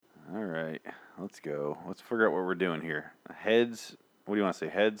right, let's go. Let's figure out what we're doing here. Heads. What do you want to say?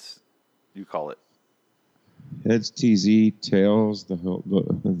 Heads. You call it. Heads, TZ, tails, the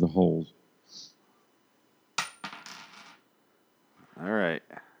holes. All right.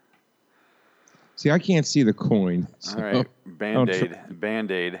 See, I can't see the coin. So All right. Band-Aid.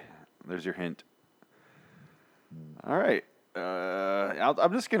 Band-Aid. There's your hint. All right. I'm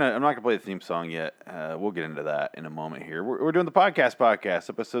not gonna play the theme song yet. We'll get into that in a moment here. We're doing the podcast,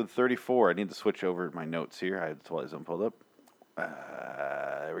 episode 34. I need to switch over my notes here. I had Twilight pulled up.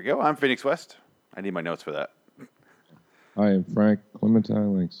 There we go. I'm Phoenix West. I need my notes for that. I am Frank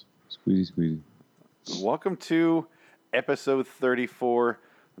Clementine Links. Squeezy. Welcome to episode 34,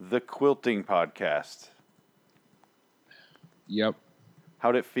 the Quilting Podcast. Yep.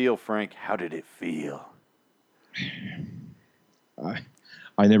 How'd it feel, Frank? How did it feel?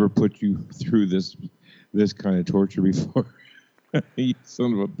 I never put you through this kind of torture before. You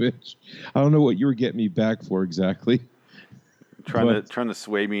son of a bitch. I don't know what you were getting me back for exactly. Trying to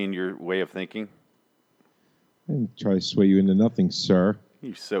sway me in your way of thinking? I didn't try to sway you into nothing, sir.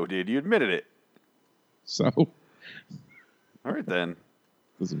 You so did. You admitted it. So? All right, then.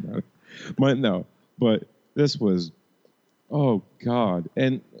 Doesn't matter. But this was, oh, God.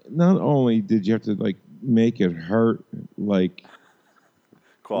 And not only did you have to, make it hurt,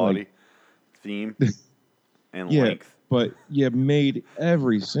 quality, theme, and length. But you made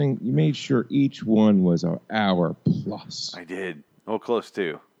you made sure each one was an hour plus. I did. Oh, close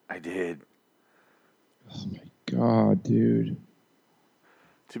too. I did. Oh my God, dude.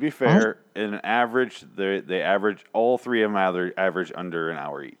 To be fair, in an average, they average, all three of them average under an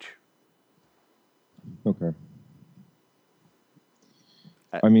hour each. Okay.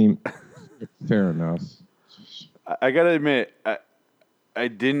 I mean, fair enough. I gotta admit, I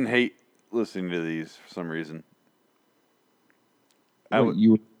didn't hate listening to these for some reason.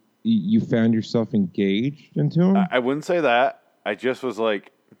 You found yourself engaged into them? I wouldn't say that. I just was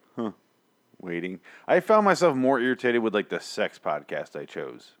like, waiting. I found myself more irritated with the sex podcast I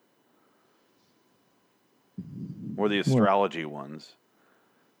chose, or the astrology ones.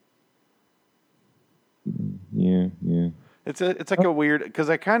 Yeah. It's like a weird, because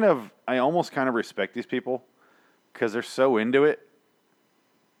I almost kind of respect these people because they're so into it,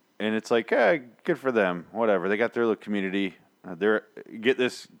 and it's like, good for them. Whatever, they got their little community. Get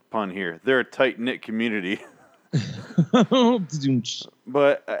this pun here. They're a tight knit community.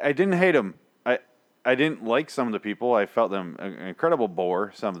 But I didn't hate them. I didn't like some of the people. I felt them an incredible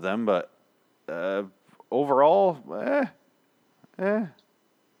bore, some of them, but overall, The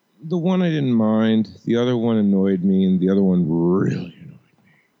one I didn't mind, the other one annoyed me, and the other one really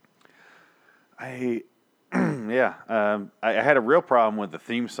annoyed me. I had a real problem with the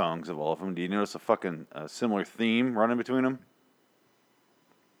theme songs of all of them. Do you notice a similar theme running between them?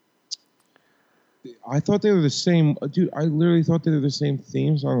 I thought they were the same. Dude, I literally thought they were the same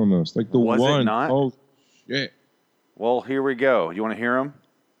theme song almost. Was one. It not? Oh, shit. Well, here we go. You want to hear them?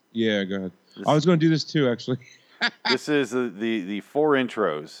 Yeah, go ahead. I was going to do this too, actually. This is the 4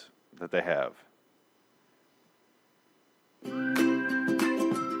 intros that they have.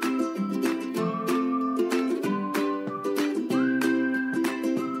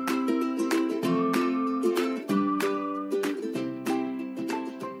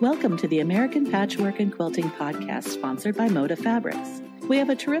 Welcome to the American Patchwork and Quilting Podcast, sponsored by Moda Fabrics. We have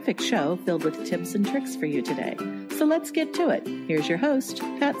a terrific show filled with tips and tricks for you today. So let's get to it. Here's your host,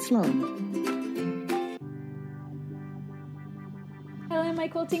 Pat Sloan. Hello, my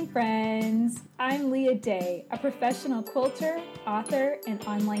quilting friends. I'm Leah Day, a professional quilter, author, and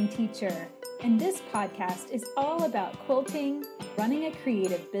online teacher. And this podcast is all about quilting, running a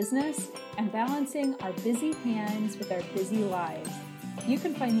creative business, and balancing our busy hands with our busy lives. You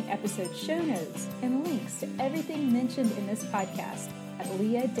can find the episode show notes and links to everything mentioned in this podcast at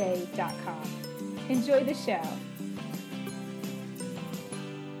leahday.com. Enjoy the show.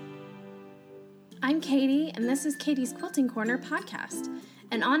 I'm Katie, and this is Katie's Quilting Corner podcast,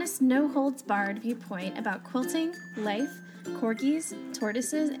 an honest, no-holds-barred viewpoint about quilting, life, corgis,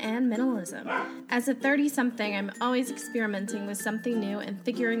 tortoises, and minimalism. As a 30-something, I'm always experimenting with something new and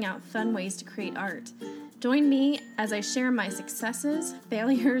figuring out fun ways to create art. Join me as I share my successes,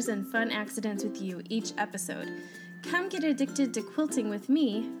 failures, and fun accidents with you each episode. Come get addicted to quilting with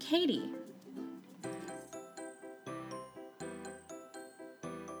me, Katie.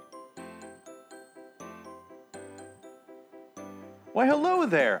 Why, hello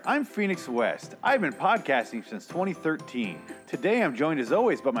there. I'm Phoenix West. I've been podcasting since 2013. Today I'm joined as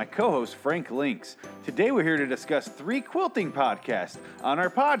always by my co-host Frank Links. Today we're here to discuss 3 quilting podcasts on our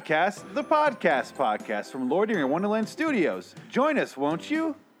podcast, The Podcast Podcast from Loitering in Wonderland Studios. Join us, won't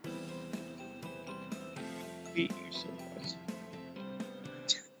you? hate you so much.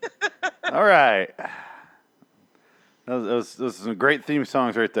 All right. Those some great theme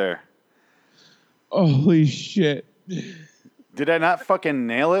songs right there. Holy shit, Did I not fucking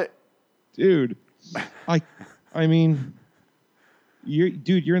nail it? dude! I mean,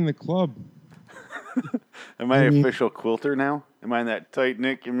 you're in the club. Am I an official quilter now? Am I in that tight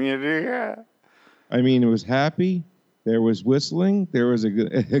knit community? Yeah. I mean, it was happy. There was whistling. There was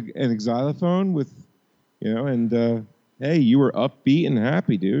an xylophone with, and hey, you were upbeat and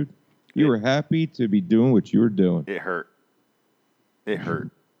happy, dude. You were happy to be doing what you were doing. It hurt. It hurt.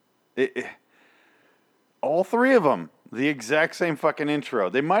 All three of them, the exact same fucking intro.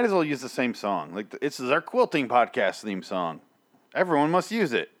 They might as well use the same song. Like, this is our quilting podcast theme song. Everyone must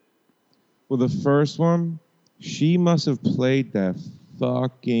use it. Well, the first one, she must have played that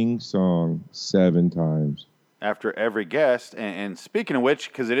fucking song 7 times. After every guest. And speaking of which,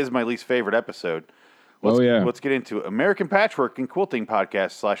 because it is my least favorite episode, let's get into it. American Patchwork and Quilting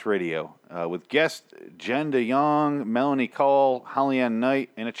Podcast / radio with guest Jen DeYoung, Melanie Call, Holly-Ann Knight,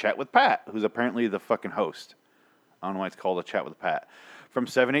 and a chat with Pat, who's apparently the fucking host. I don't know why it's called a chat with Pat. From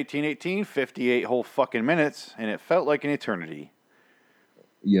 7/18/18, 58 whole fucking minutes, and it felt like an eternity.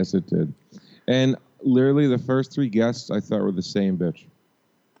 Yes, it did. And literally the first 3 guests I thought were the same bitch.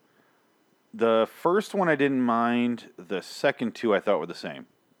 The first one I didn't mind. The second 2 I thought were the same.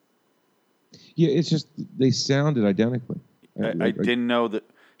 Yeah, it's just they sounded identically. I didn't know that.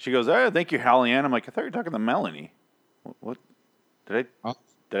 She goes, "Oh, thank you, Holly-Ann." I'm like, I thought you were talking to Melanie. What? Did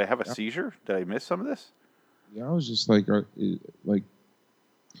I have a seizure? Did I miss some of this? Yeah, I was just like, does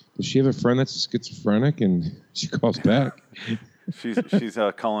she have a friend that's schizophrenic and she calls back? she's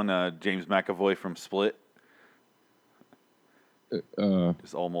calling James McAvoy from Split.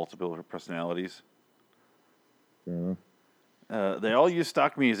 Just all multiple personalities. Yeah. They all use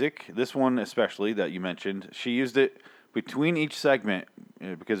stock music. This one especially that you mentioned, she used it between each segment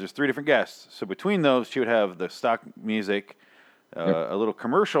because there's 3 different guests. So between those, she would have the stock music, a little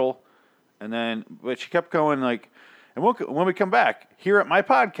commercial, but she kept going like, and when we come back here at my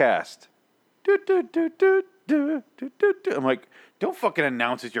podcast, I'm like, don't fucking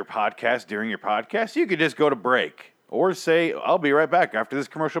announce it's your podcast during your podcast. You could just go to break or say, I'll be right back after this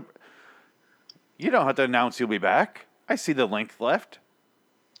commercial. You don't have to announce you'll be back. I see the length left.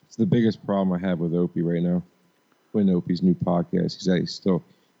 It's the biggest problem I have with Opie right now. With Opie's new podcast,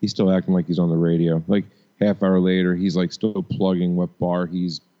 he's still acting like he's on the radio. Like half hour later, he's like still plugging what bar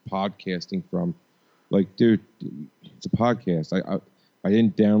he's podcasting from. Like, dude, it's a podcast. I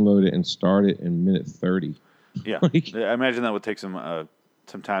didn't download it and start it in minute 30. Yeah, I imagine that would take some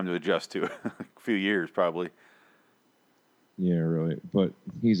time to adjust to. A few years, probably. Yeah, really. But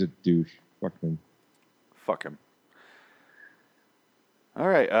he's a douche. Fuck him. Fuck him. All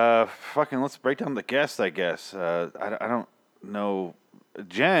right, let's break down the guests, I guess. I don't know.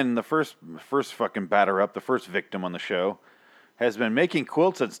 Jen, the first fucking batter up, the first victim on the show, has been making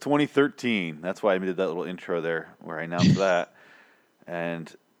quilts since 2013. That's why I did that little intro there where I announced that.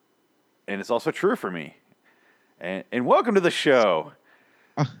 And it's also true for me. And welcome to the show.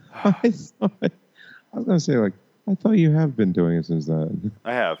 I was going to say, like, I thought you have been doing it since then.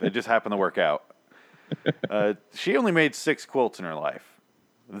 I have. It just happened to work out. She only made 6 quilts in her life.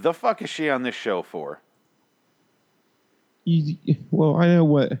 The fuck is she on this show for? Well, I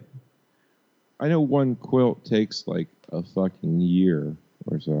know one quilt takes like a fucking year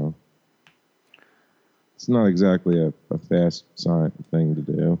or so. It's not exactly a fast thing to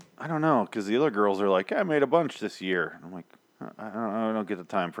do. I don't know, because the other girls are like, I made a bunch this year. I'm like, I don't get the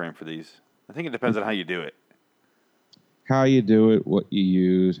time frame for these. I think it depends on how you do it. How you do it, what you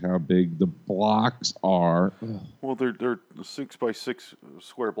use, how big the blocks are. Well, they're 6x6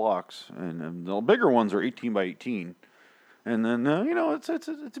 square blocks, and the bigger ones are 18x18. And then it's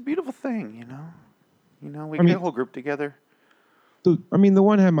a beautiful thing, we get a whole group together. The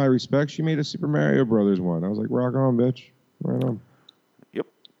one had my respect. She made a Super Mario Brothers one. I was like, rock on, bitch, right on. Yep,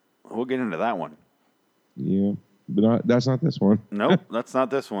 we'll get into that one. Yeah, but that's not this one. Nope, that's not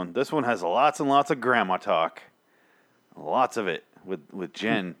this one. This one has lots and lots of grandma talk. Lots of it with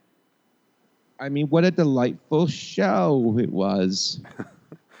Jen. I mean, what a delightful show it was.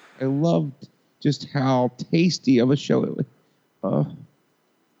 I loved just how tasty of a show it was.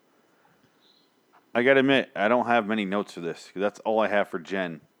 I got to admit, I don't have many notes for this. That's all I have for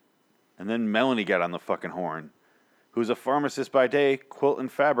Jen. And then Melanie got on the fucking horn, who's a pharmacist by day, quilt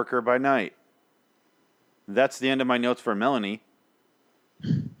and fabricer by night. That's the end of my notes for Melanie.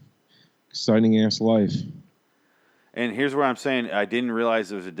 Exciting ass life. And here's where I'm saying I didn't realize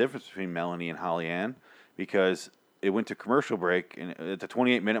there was a difference between Melanie and Holly-Ann, because it went to commercial break, and at the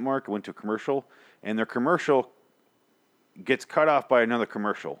 28-minute mark, it went to commercial, and their commercial gets cut off by another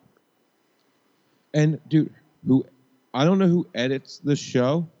commercial. And dude, I don't know who edits the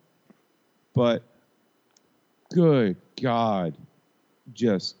show, but good God,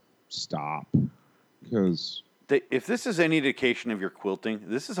 just stop. Because if this is any indication of your quilting,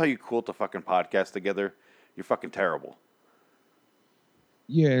 this is how you quilt a fucking podcast together. You're fucking terrible.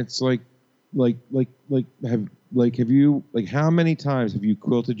 Yeah, it's like have you how many times have you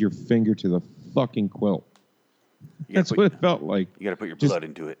quilted your finger to the fucking quilt? That's what it felt like. You got to put your blood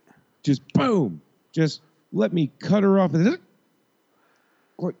into it. Just boom. Just let me cut her off.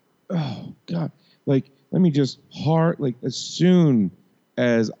 Like, oh God! Like, let me just as soon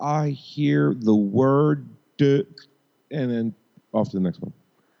as I hear the word and then off to the next one.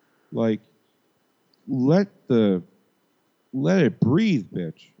 Like, let it breathe,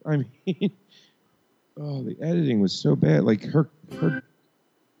 bitch. I mean, oh, the editing was so bad. Like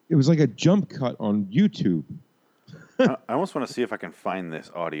it was like a jump cut on YouTube. I almost want to see if I can find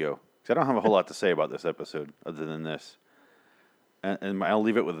this audio, because I don't have a whole lot to say about this episode other than this. And I'll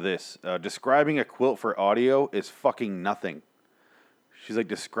leave it with this. Describing a quilt for audio is fucking nothing. She's like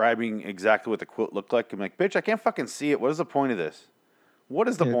describing exactly what the quilt looked like. I'm like, bitch, I can't fucking see it. What is the point of this? What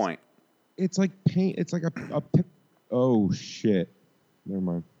is the point? It's like paint. It's like a oh, shit. Never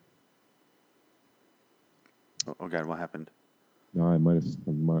mind. Oh, God, what happened? No, I might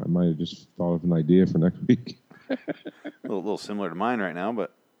have just thought of an idea for next week. a little similar to mine right now,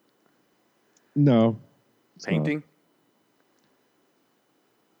 but... No. Painting?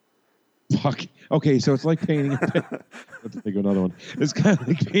 Fuck. Okay, so it's like painting. Let's think of another one. It's kind of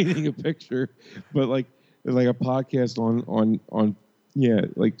like painting a picture, but like it's like a podcast on yeah.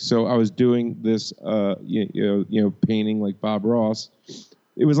 Like, so I was doing this painting like Bob Ross.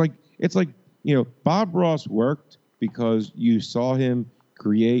 It's like Bob Ross worked because you saw him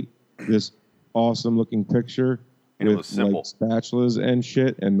create this awesome looking picture and with it was simple. Like spatulas and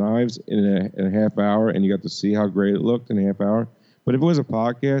shit and knives in a half hour, and you got to see how great it looked in a half hour. But if it was a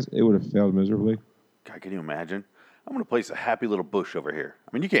podcast, it would have failed miserably. God, can you imagine? I'm going to place a happy little bush over here. I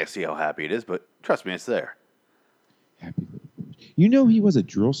mean, you can't see how happy it is, but trust me, it's there. Happy little bush. You know he was a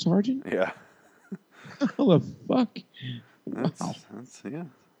drill sergeant? Yeah. How the fuck? That's an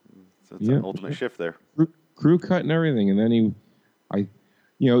ultimate shift there. Crew cut and everything, and then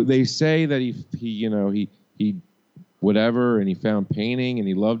they say that he whatever, and he found painting and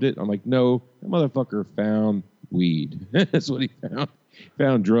he loved it. I'm like, no, that motherfucker found weed. That's what he found.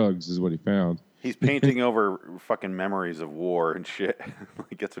 Found drugs is what he found. He's painting over fucking memories of war and shit.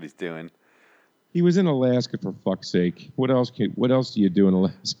 Like, that's what he's doing. He was in Alaska, for fuck's sake. What else do you do in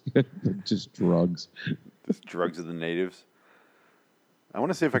Alaska? Just drugs. Just drugs of the natives. I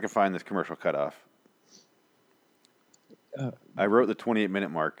want to see if I can find this commercial cutoff. I wrote the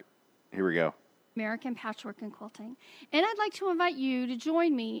 28-minute mark. Here we go. American Patchwork and Quilting. And I'd like to invite you to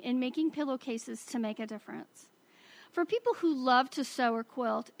join me in making pillowcases to make a difference. For people who love to sew or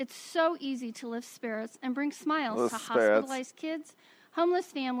quilt, it's so easy to lift spirits and bring smiles to hospitalized kids, homeless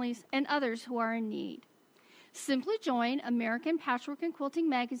families, and others who are in need. Simply join American Patchwork and Quilting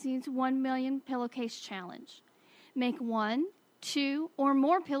Magazine's 1 Million Pillowcase Challenge. Make 1, 2, or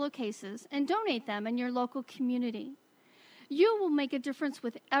more pillowcases and donate them in your local community. You will make a difference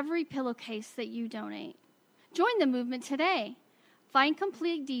with every pillowcase that you donate. Join the movement today. Find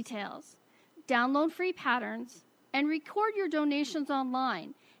complete details, download free patterns, and record your donations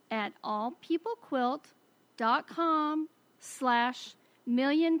online at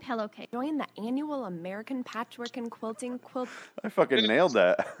allpeoplequilt.com/million pillowcase. Join the annual American Patchwork and Quilting quilt. I fucking nailed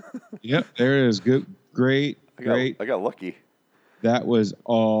that. Yep, there it is. Good, great. I got lucky. That was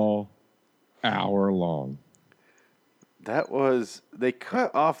all hour long. They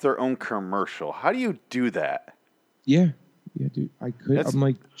cut off their own commercial. How do you do that? Yeah, dude. I'm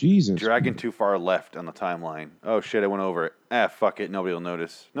like, Jesus. Dragging too far left on the timeline. Oh, shit, I went over it. Fuck it. Nobody will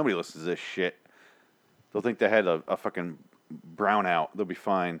notice. Nobody listens to this shit. They'll think they had a fucking brownout. They'll be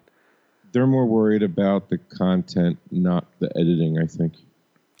fine. They're more worried about the content, not the editing, I think.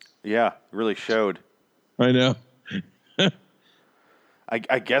 Yeah, it really showed. I know.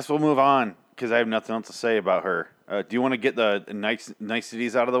 I guess we'll move on, because I have nothing else to say about her. Do you want to get the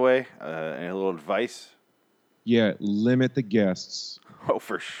niceties out of the way? And a little advice? Yeah, limit the guests. Oh,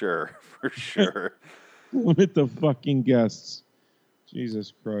 for sure. For sure. Limit the fucking guests.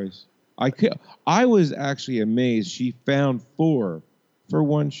 Jesus Christ. I was actually amazed she found 4 for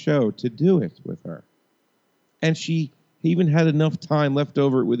one show to do it with her. And she even had enough time left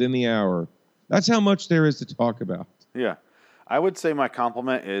over within the hour. That's how much there is to talk about. Yeah. I would say my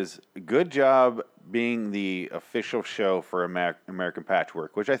compliment is good job being the official show for American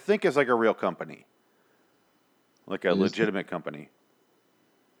Patchwork, which I think is like a real company, like a legitimate company.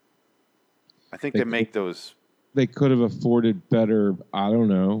 I think they make those. They could have afforded better, I don't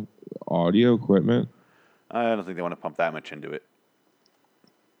know, audio equipment. I don't think they want to pump that much into it.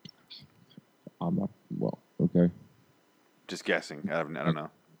 I'm not, well, okay. Just guessing. I don't know.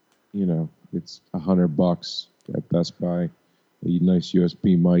 You know, it's $100 at Best Buy. A nice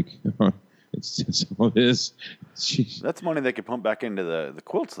USB mic. It's just all it is. Jeez. That's money they could pump back into the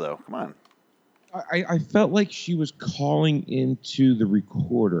quilts, though. Come on. I felt like she was calling into the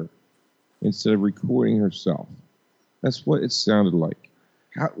recorder instead of recording herself. That's what it sounded like.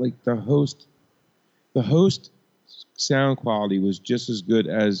 Like the host sound quality was just as good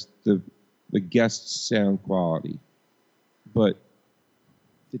as the guest's sound quality, but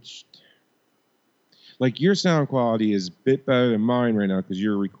it's like your sound quality is a bit better than mine right now because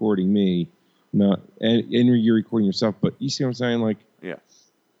you're recording me, and you're recording yourself. But you see what I'm saying? Like,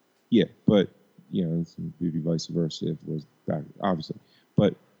 yeah. But you know, it would be vice versa if it was back, obviously.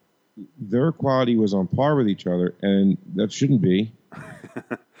 But their quality was on par with each other, and that shouldn't be.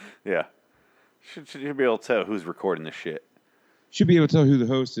 Yeah. Should be able to tell who's recording this shit. Should be able to tell who the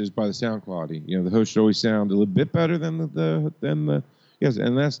host is by the sound quality. You know, the host should always sound a little bit better than the yes,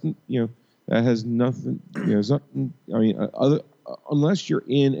 and that's, you know, that has nothing. You know, something. I mean, unless you're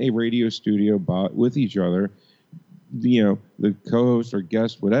in a radio studio with each other, you know, the co-host or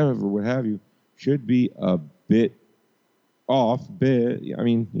guest, whatever, what have you, should be a bit off. I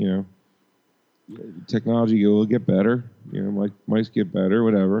mean, you know, technology will get better. You know, mics get better,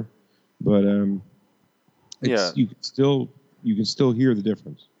 whatever. But you can still hear the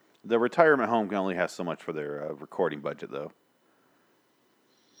difference. The retirement home can only have so much for their recording budget, though.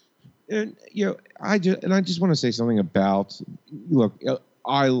 And you know, I just want to say something about, look,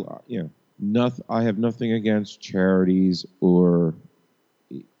 I have nothing against charities or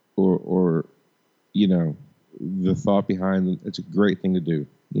you know, the thought behind them. It's a great thing to do.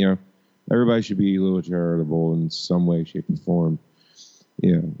 You know, everybody should be a little charitable in some way, shape, or form.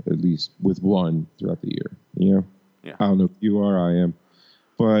 You know, at least with one throughout the year. You know, yeah. I don't know if you are, I am,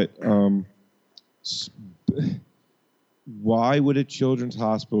 but why would a children's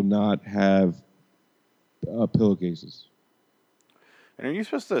hospital not have pillowcases? And are you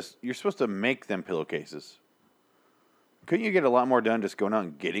supposed to make them pillowcases? Couldn't you get a lot more done just going out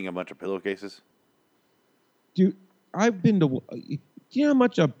and getting a bunch of pillowcases? Dude, I've been to. Do you know how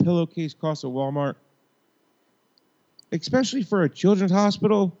much a pillowcase costs at Walmart? Especially for a children's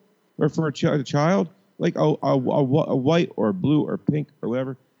hospital or for a child, like a white or blue or pink or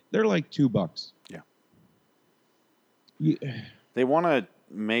whatever, they're like $2. Yeah. They want to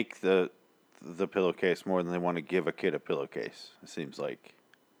make the pillowcase more than they want to give a kid a pillowcase. It seems like.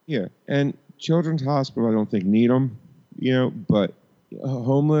 Yeah, and children's hospital, I don't think need them, you know. But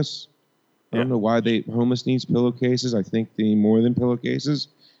homeless, I don't know why homeless needs pillowcases. I think they need more than pillowcases.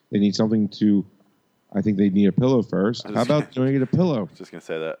 They need something to. I think they need a pillow first. How about doing a pillow? I was just gonna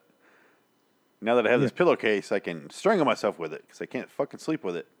say that. Now that I have this pillowcase, I can strangle myself with it because I can't fucking sleep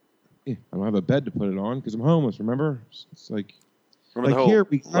with it. Yeah, I don't have a bed to put it on because I'm homeless. Remember? It's like. Remember like the whole here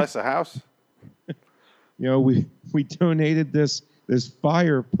less a house? You know, we donated this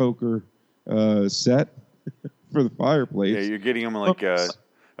fire poker set for the fireplace. Yeah, you're getting them like a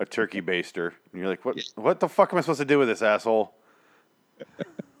turkey baster, and you're like, what the fuck am I supposed to do with this, asshole?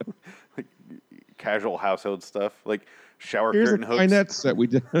 Like, casual household stuff, like shower curtain hooks. Here's a Kinect set we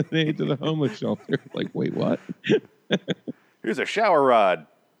donated to the homeless shelter. Like, wait, what? Here's a shower rod.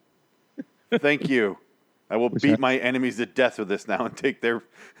 Thank you. I will beat my enemies to death with this now and take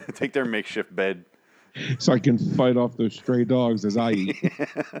their makeshift bed. So I can fight off those stray dogs as I eat.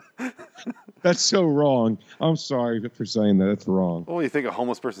 That's so wrong. I'm sorry for saying that. That's wrong. Well, you think a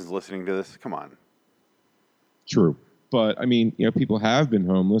homeless person's listening to this? Come on. True. But, I mean, you know, people have been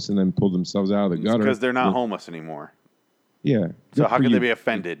homeless and then pulled themselves out of the gutter. Because they're not homeless anymore. Yeah. So how can they be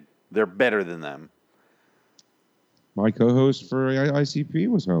offended? They're better than them. My co-host for ICP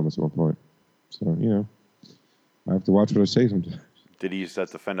was homeless at one point. So, you know, I have to watch what I say sometimes. Did he use that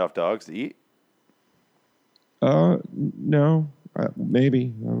to fend off dogs to eat? No.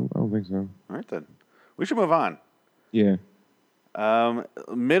 Maybe. I don't think so. All right, then. We should move on. Yeah.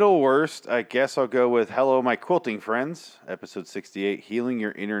 Middle worst, I guess I'll go with Hello, My Quilting Friends, episode 68, Healing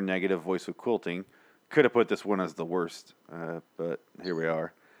Your Inner Negative Voice with Quilting. Could have put this one as the worst, but here we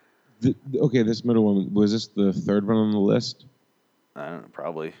are. Okay, this middle one, was this the third one on the list? I don't know,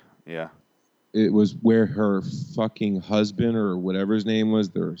 probably, yeah. It was where her fucking husband or whatever his name was,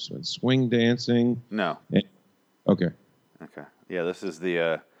 they were swing dancing. No. Okay. Okay. Yeah, this is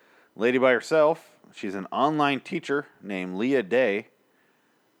the lady by herself. She's an online teacher named Leah Day.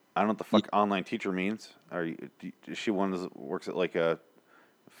 I don't know what the fuck online teacher means. Is she one that works at like a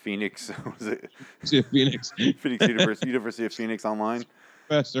Phoenix? Was it Phoenix. Phoenix University of Phoenix online?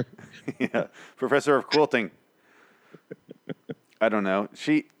 Professor. Yeah, professor of quilting. I don't know.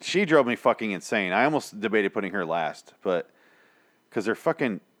 She drove me fucking insane. I almost debated putting her last, but because they're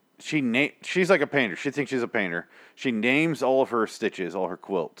fucking. She's like a painter. She thinks she's a painter. She names all of her stitches, all her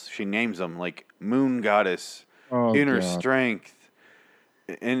quilts. She names them like Moon Goddess, Inner Strength,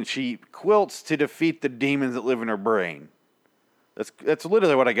 and she quilts to defeat the demons that live in her brain. That's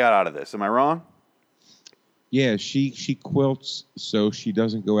literally what I got out of this. Am I wrong? Yeah, she quilts so she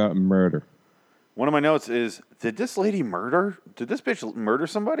doesn't go out and murder. One of my notes is: did this lady murder? Did this bitch murder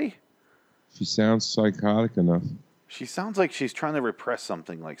somebody? She sounds psychotic enough. She sounds like she's trying to repress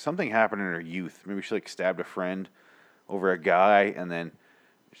something. Like something happened in her youth. Maybe she like stabbed a friend over a guy, and then.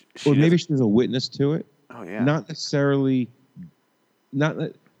 Or maybe she's a witness to it. Oh yeah. Not necessarily. Not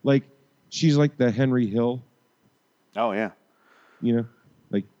like she's like the Henry Hill. Oh yeah. You know,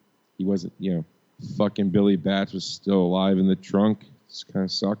 like he wasn't. You know, fucking Billy Bats was still alive in the trunk. It's kind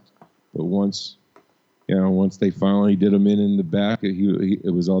of sucked, but once they finally did him in the back,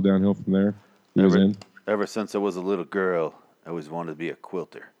 it was all downhill from there. He was in. Ever since I was a little girl, I always wanted to be a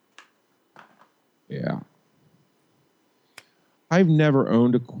quilter. Yeah. I've never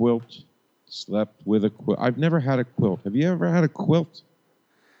owned a quilt, slept with a quilt. I've never had a quilt. Have you ever had a quilt?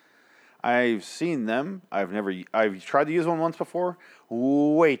 I've seen them. I've tried to use one once before.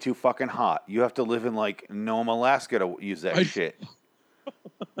 Way too fucking hot. You have to live in like Nome, Alaska to use that shit.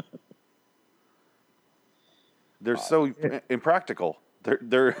 They're so impractical.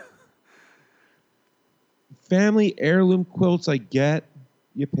 They're family heirloom quilts. I get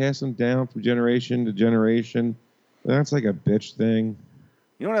you pass them down from generation to generation. That's like a bitch thing.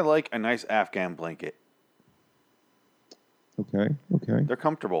 You know what I like? A nice Afghan blanket. Okay. They're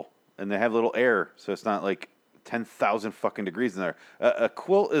comfortable and they have little air, so it's not like 10,000 fucking degrees in there. A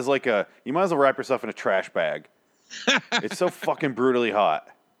quilt is like you might as well wrap yourself in a trash bag. It's so fucking brutally hot.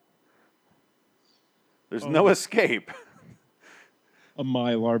 There's no escape. A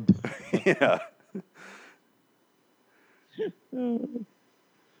Mylar. Yeah.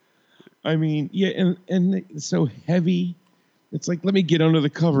 I mean, yeah, and it's so heavy. It's like, let me get under the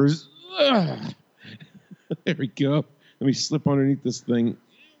covers. Ugh. There we go. Let me slip underneath this thing.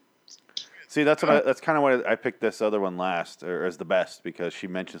 See, that's kind of why I picked this other one last, or as the best, because she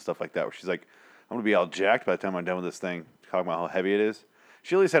mentioned stuff like that, where she's like, I'm going to be all jacked by the time I'm done with this thing, talking about how heavy it is.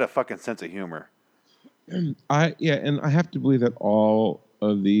 She at least had a fucking sense of humor. And I have to believe that all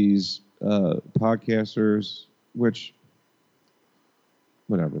of these podcasters, which,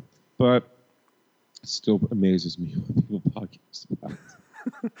 whatever, but it still amazes me what people podcast about.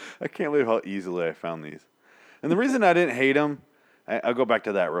 I can't believe how easily I found these. And the reason I didn't hate them, I'll go back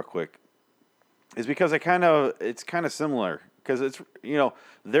to that real quick, is because it's kind of similar. Because it's,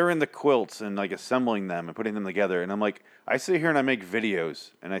 they're in the quilts and like assembling them and putting them together. And I'm like, I sit here and I make videos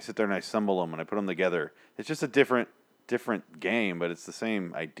and I sit there and I assemble them and I put them together. It's just a different game, but it's the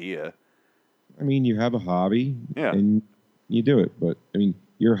same idea. I mean, you have a hobby and you do it. But I mean,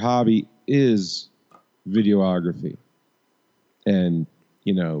 your hobby is videography and,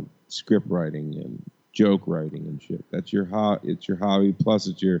 script writing and joke writing and shit. That's your it's your hobby.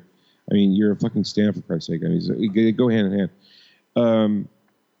 Plus you're a fucking stand for Christ's sake. I mean, they go hand in hand.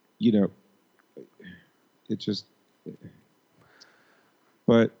 It just,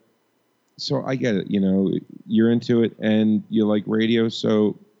 but so I get it, you're into it and you like radio.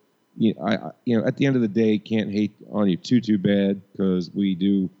 So, at the end of the day, can't hate on you too bad, because we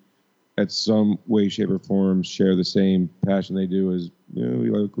do at some way, shape or form share the same passion they do as, we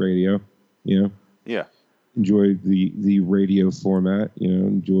like radio, Yeah. Enjoy the radio format,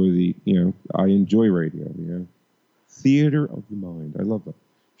 enjoy I enjoy radio, Theater of the mind. I love that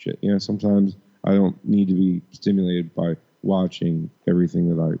shit. Sometimes I don't need to be stimulated by watching everything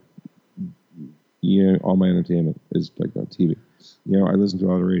that all my entertainment is like on TV. I listen to a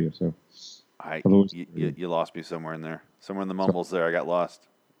lot of radio, so. You lost me somewhere in there. Somewhere in the mumbles there, I got lost.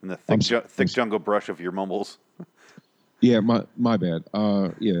 In the thick jungle brush of your mumbles. Yeah, my bad.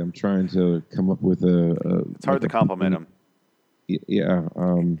 I'm trying to come up with it's hard to compliment him. Yeah.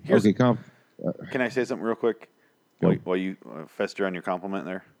 Okay. Can I say something real quick? While you fester on your compliment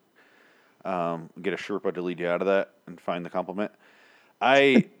there, get a Sherpa to lead you out of that and find the compliment.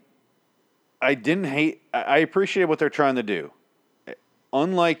 I didn't hate. I appreciate what they're trying to do.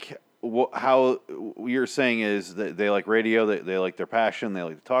 Unlike how you're saying is that they like radio, they like their passion, they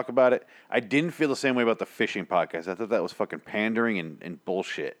like to talk about it. I didn't feel the same way about the fishing podcast. I thought that was fucking pandering and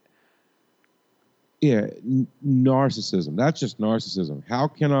bullshit. Yeah, narcissism. That's just narcissism. How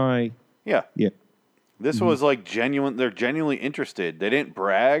can I? Yeah. Yeah. This was like genuine. They're genuinely interested. They didn't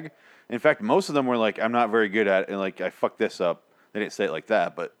brag. In fact, most of them were like, "I'm not very good at it," and like, "I fucked this up." They didn't say it like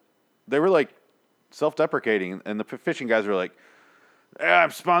that, but they were like self-deprecating. And the fishing guys were like, "Yeah, I'm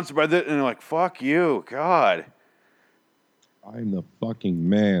sponsored by this," and they're like, "Fuck you, God." I'm the fucking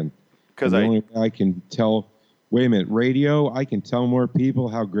man. Because only way I can tell. Wait a minute, radio. I can tell more people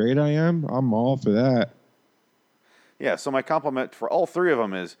how great I am. I'm all for that. Yeah. So my compliment for all three of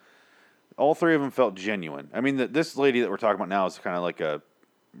them is, all three of them felt genuine. I mean, this lady that we're talking about now is kind of like a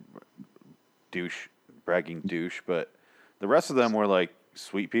douche, bragging douche, but the rest of them were like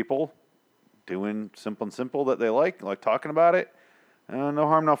sweet people doing simple that they like talking about it. No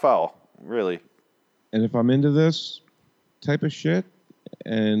harm, no foul, really. And if I'm into this type of shit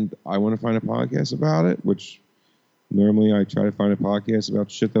and I want to find a podcast about it, which normally I try to find a podcast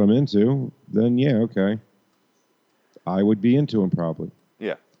about shit that I'm into, then yeah, okay. I would be into them probably.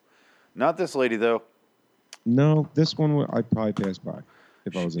 Yeah. Not this lady, though. No, this one I'd probably pass by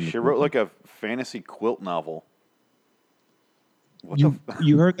if I was into. She wrote like a fantasy quilt novel.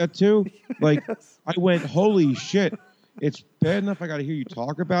 You heard that too? Like, yes. I went, holy shit. It's bad enough I got to hear you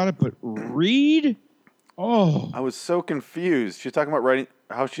talk about it, but read? Oh. I was so confused. She's talking about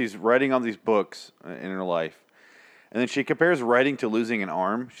how she's writing all these books in her life. And then she compares writing to losing an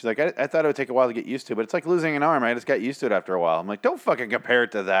arm. She's like, I thought it would take a while to get used to, but it's like losing an arm. I just got used to it after a while. I'm like, don't fucking compare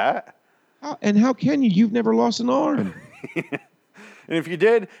it to that. And how can you? You've never lost an arm. And if you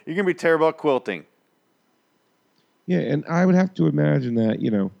did, you're going to be terrible at quilting. Yeah, and I would have to imagine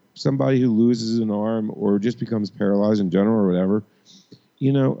that, somebody who loses an arm or just becomes paralyzed in general or whatever,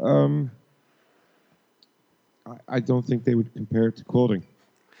 I don't think they would compare it to quilting.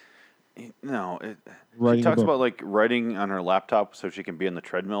 No, she talks about like writing on her laptop so she can be on the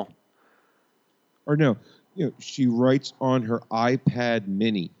treadmill. Or no, she writes on her iPad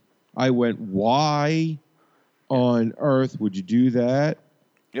mini. I went, why on earth would you do that?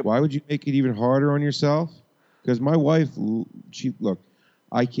 Yep. Why would you make it even harder on yourself? Because my wife,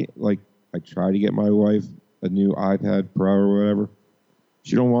 I can't, I try to get my wife a new iPad Pro or whatever.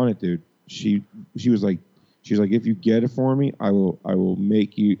 She don't want it, dude. She was like, she's like, if you get it for me, I will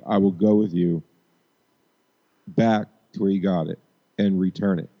go with you back to where you got it and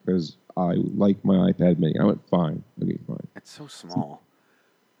return it because I like my iPad mini. I went, fine. Okay, fine. It's so small.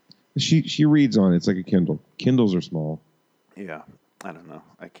 She reads on it. It's like a Kindle. Kindles are small. Yeah. I don't know.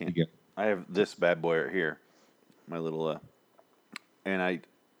 I can't. I have this bad boy right here. My little,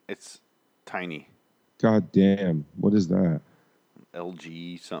 it's tiny. God damn. What is that?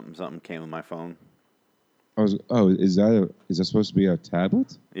 LG something came with my phone. Is that supposed to be a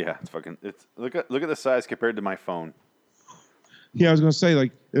tablet? Yeah, it's look at the size compared to my phone. Yeah, I was gonna say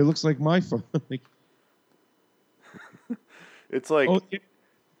it looks like my phone. It's like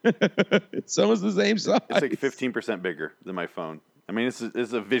it's almost the same size. It's like 15% bigger than my phone. I mean, this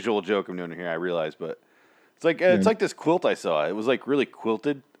is a visual joke I'm doing here. I realize, but it's like it's like this quilt I saw. It was like really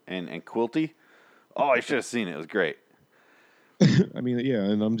quilted and quilty. Oh, I should have seen it. It was great. I mean, yeah,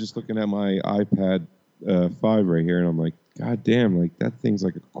 and I'm just looking at my iPad 5 right here, and I'm like, God damn, that thing's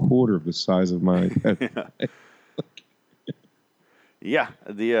like a quarter of the size of my iPad. Yeah.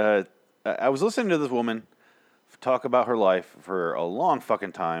 I was listening to this woman talk about her life for a long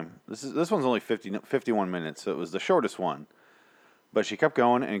fucking time. This one's only 51 minutes, so it was the shortest one. But she kept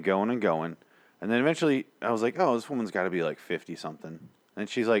going and going and going. And then eventually I was like, oh, this woman's got to be like 50-something. And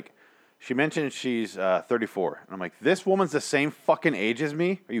she's like, she mentioned she's 34. And I'm like, this woman's the same fucking age as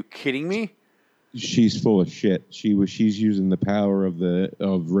me? Are you kidding me? She's full of shit. She's using the power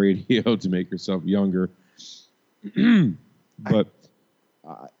of radio to make herself younger. But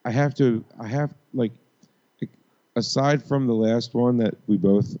I have aside from the last one that we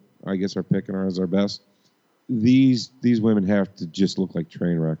both, I guess, are picking as our best, these women have to just look like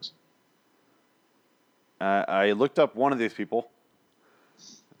train wrecks. I looked up one of these people.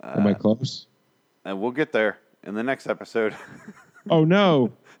 Am I close? And we'll get there in the next episode. Oh,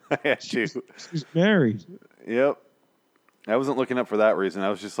 no. I had to. She's married. Yep. I wasn't looking up for that reason. I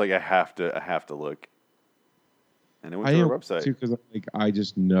was just like, I have to look. And it went to our website. Because I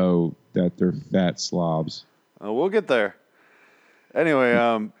just know that they're fat slobs. We'll get there. Anyway,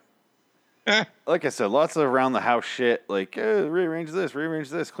 like I said, lots of around the house shit. Like, rearrange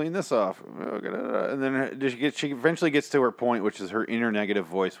this, clean this off. And then she eventually gets to her point, which is her inner negative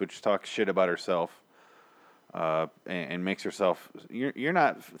voice, which talks shit about herself. and makes herself. You're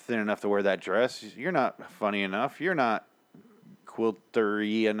not thin enough to wear that dress. You're not funny enough. You're not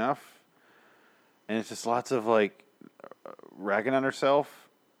quiltery enough. And it's just lots of like ragging on herself.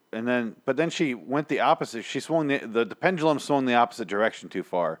 But then she went the opposite. She swung the pendulum swung the opposite direction too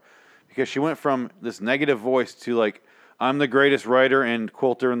far, because she went from this negative voice to like, I'm the greatest writer and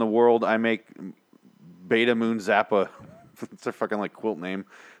quilter in the world. I make Beta Moon Zappa. It's a fucking like quilt name.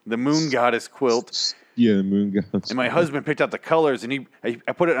 The Moon Goddess quilt. Yeah, the Moon Goddess. And my husband picked out the colors, and I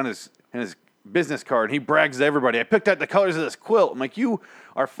put it on his business card, and he brags to everybody, I picked out the colors of this quilt. I'm like, you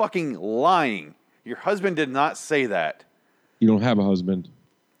are fucking lying. Your husband did not say that. You don't have a husband.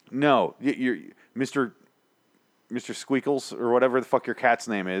 No, you're Mr. Squeakles or whatever the fuck your cat's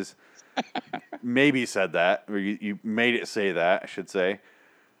name is. Maybe said that, or you made it say that, I should say.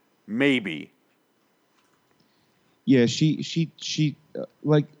 Maybe. Yeah, she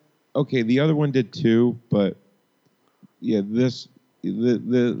like, okay, the other one did too, but yeah, this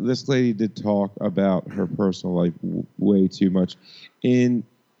lady did talk about her personal life way too much, in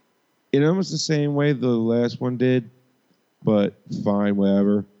almost the same way the last one did, but fine,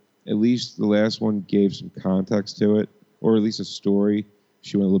 whatever. At least the last one gave some context to it, or at least a story.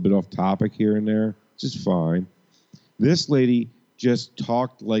 She went a little bit off topic here and there, just fine. This lady just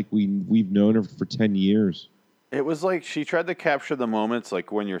talked like we've known her for 10 years. It was like she tried to capture the moments,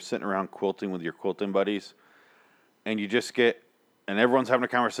 like when you're sitting around quilting with your quilting buddies, and you just get, and everyone's having a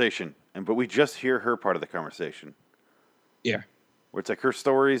conversation, but we just hear her part of the conversation. Yeah. Where it's like her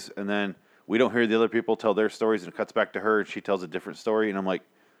stories, and then we don't hear the other people tell their stories, and it cuts back to her, and she tells a different story, and I'm like,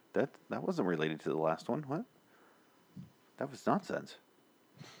 that wasn't related to the last one. What? That was nonsense.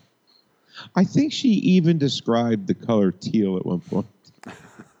 I think she even described the color teal at one point. I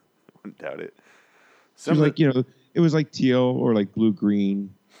wouldn't doubt it. She was like, it was like teal or like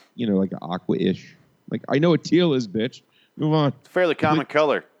blue-green, like aqua-ish. Like, I know what teal is, bitch. Move on. It's a fairly common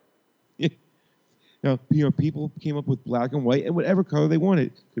color. Yeah. Now, people came up with black and white and whatever color they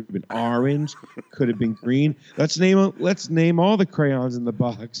wanted. Could have been orange. Could have been green. Let's name all the crayons in the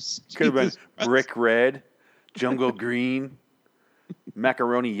box. Could have been brick red, jungle green,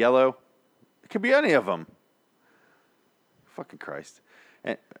 macaroni yellow. It could be any of them. Fucking Christ.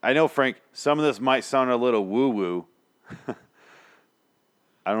 And I know, Frank, some of this might sound a little woo-woo. I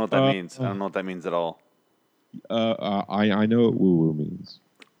don't know what that means. I don't know what that means at all. I know what woo-woo means.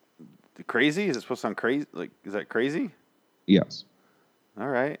 Crazy? Is it supposed to sound crazy? Like, is that crazy? Yes. All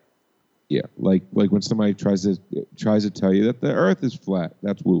right. Yeah, like when somebody tries to tell you that the Earth is flat,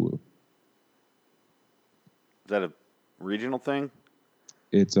 that's woo-woo. Is that a regional thing?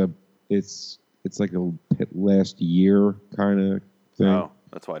 It's like a last year kind of thing. Oh,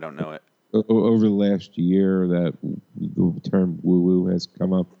 that's why I don't know it. Over the last year, that the term woo-woo has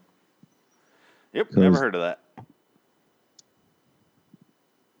come up. Yep, never heard of that.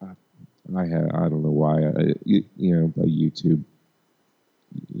 I don't know why. By YouTube.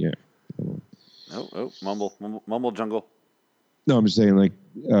 Yeah. Oh, mumble jungle. No, I'm just saying, like,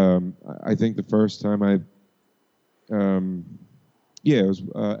 I think the first time it was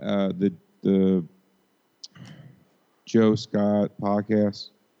the Joe Scott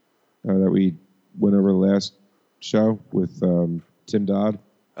podcast that we went over the last show with Tim Dodd.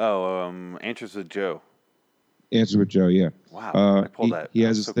 Oh, Answers with Joe. Answers with Joe, yeah. Wow, I pulled that. He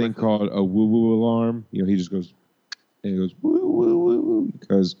has this thing called a woo-woo alarm. He just goes, and he goes, woo, woo, woo, woo,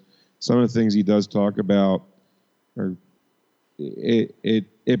 because some of the things he does talk about are,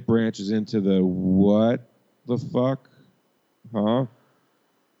 it branches into the what the fuck, huh?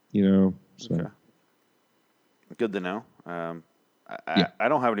 So. Okay. Good to know. I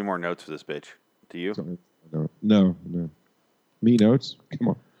don't have any more notes for this bitch. Do you? No. Me notes?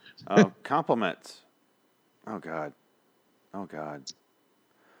 Come on. Compliments. Oh, God.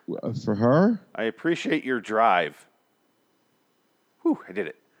 For her? I appreciate your drive. Whew, I did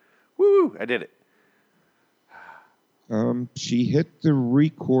it. Woo, I did it. She hit the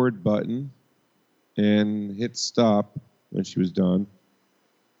record button and hit stop when she was done.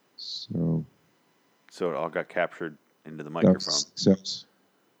 So it all got captured into the microphone. Success.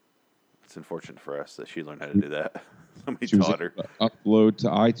 It's unfortunate for us that she learned how to do that. Somebody She taught her. Upload to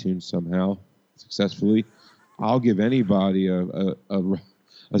iTunes somehow successfully. I'll give anybody a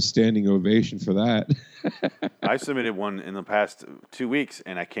standing ovation for that. I submitted one in the past 2 weeks,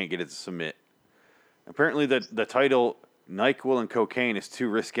 and I can't get it to submit. Apparently, the title NyQuil and cocaine is too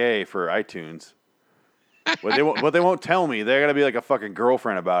risque for iTunes. But they won't tell me. They got to be like a fucking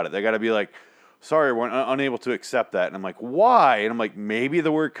girlfriend about it. They got to be like, sorry, we're unable to accept that. And I'm like, why? And I'm like, maybe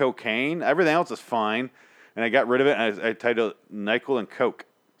the word cocaine. Everything else is fine. And I got rid of it, and I titled NyQuil and Coke,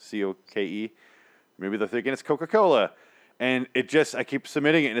 C-O-K-E. Maybe they're thinking it's Coca-Cola. And I keep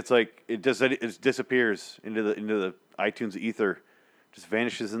submitting it, and it's like it disappears into the iTunes ether, just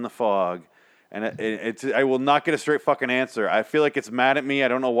vanishes in the fog, and I will not get a straight fucking answer. I feel like it's mad at me. I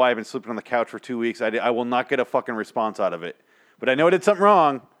don't know why I've been sleeping on the couch for 2 weeks. I will not get a fucking response out of it, but I know I did something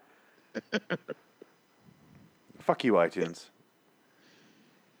wrong. Fuck you, iTunes.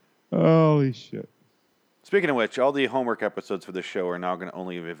 Holy shit! Speaking of which, all the homework episodes for this show are now going to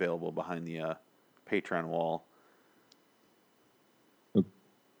only be available behind the Patreon wall.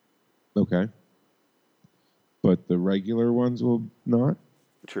 Okay. But the regular ones will not?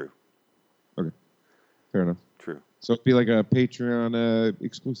 True. Okay. Fair enough. True. So it'd be like a Patreon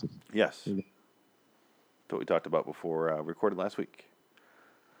exclusive. Yes. That's what we talked about before recorded last week.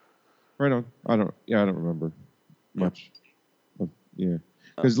 Right on. I don't remember much. Yeah.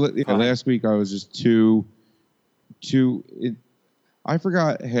 Because last week I was just I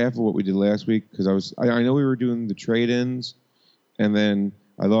forgot half of what we did last week because I know we were doing the trade-ins, and then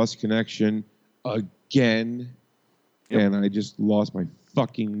I lost connection again, and I just lost my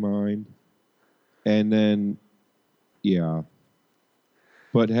fucking mind. And then, yeah.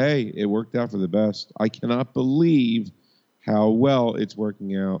 But hey, it worked out for the best. I cannot believe how well it's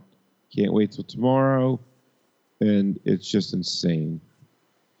working out. Can't wait till tomorrow, and it's just insane.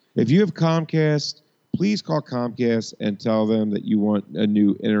 If you have Comcast, please call Comcast and tell them that you want a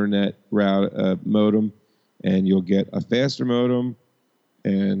new internet modem, and you'll get a faster modem.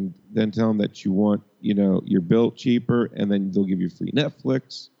 And then tell them that you want, your bill cheaper, and then they'll give you free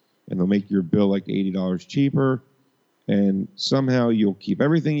Netflix, and they'll make your bill like $80 cheaper, and somehow you'll keep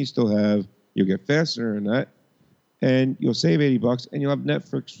everything you still have. You'll get faster internet, and you'll save $80, and you'll have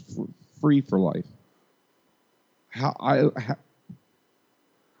Netflix free for life.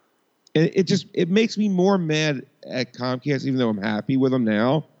 It makes me more mad at Comcast, even though I'm happy with them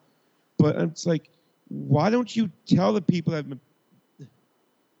now. But it's like, why don't you tell the people that have been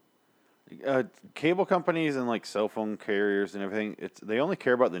cable companies and like cell phone carriers and everything, they only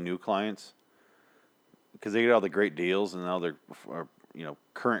care about the new clients because they get all the great deals, and now their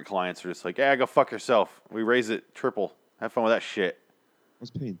current clients are just like, go fuck yourself. We raise it triple. Have fun with that shit. I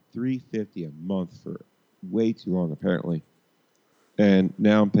was paying $350 a month for way too long, apparently, and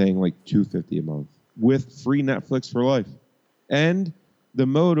now I'm paying like $250 a month with free Netflix for life, and the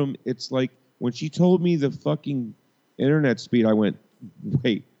modem. It's like when she told me the fucking internet speed, I went,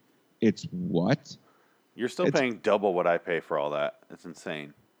 wait. It's what? You're still paying double what I pay for all that. It's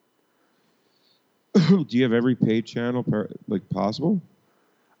insane. Do you have every paid channel possible?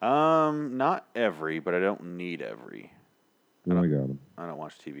 Not every, but I don't need every. I got them. I don't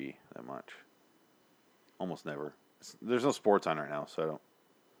watch TV that much. Almost never. There's no sports on right now, so I don't.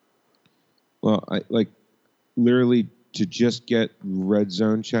 Well, I literally to just get Red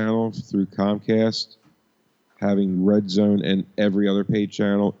Zone channel through Comcast. Having Red Zone and every other paid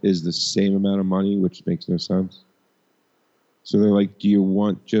channel is the same amount of money, which makes no sense. So they're like, do you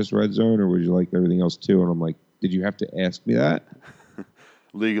want just Red Zone, or would you like everything else too? And I'm like, did you have to ask me that?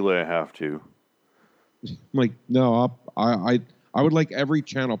 Legally, I have to. I'm like, no, I would like every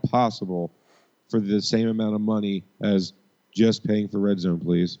channel possible for the same amount of money as just paying for Red Zone,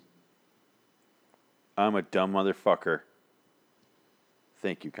 please. I'm a dumb motherfucker.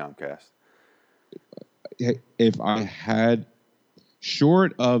 Thank you, Comcast. If I had,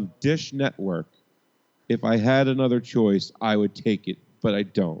 short of Dish Network, if I had another choice, I would take it, but I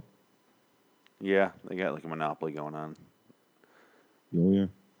don't. Yeah, they got like a monopoly going on. Oh, yeah.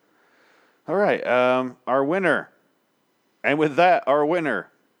 All right, our winner. And with that, our winner,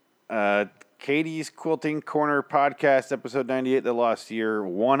 Katie's Quilting Corner Podcast, episode 98, the lost year,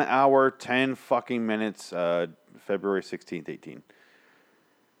 1 hour, 10 fucking minutes, February 16th, 18.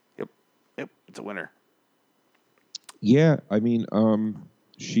 Yep, it's a winner. Yeah, I mean,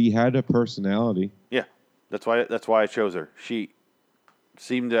 she had a personality. Yeah, that's why I chose her. She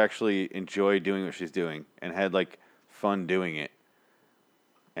seemed to actually enjoy doing what she's doing and had like fun doing it,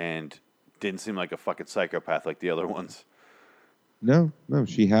 and didn't seem like a fucking psychopath like the other ones. No,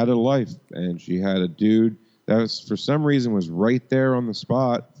 she had a life, and she had a dude that was, for some reason, was right there on the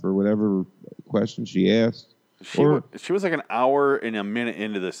spot for whatever question she asked. She was like an hour and a minute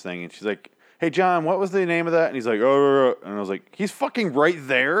into this thing, and she's like, hey, John, what was the name of that? And he's like, oh, and I was like, he's fucking right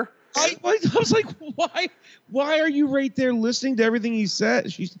there. I was like, why are you right there listening to everything he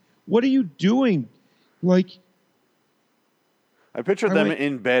said? What are you doing? Like, I pictured them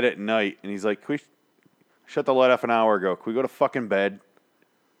in bed at night, and he's like, can we shut the light off an hour ago? Can we go to fucking bed?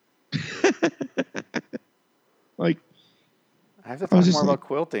 Like, I have to talk more about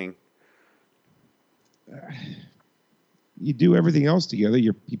quilting. You do everything else together.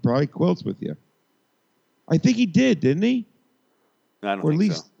 He probably quilts with you. I think he did, didn't he? I don't Or at think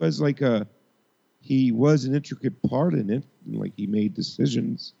least so. was like he was an intricate part in it. And like he made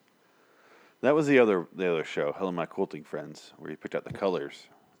decisions. That was the other show, Hello My Quilting Friends, where he picked out the colors.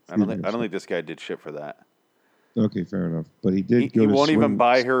 I don't think this guy did shit for that. Okay, fair enough. But he did. He won't even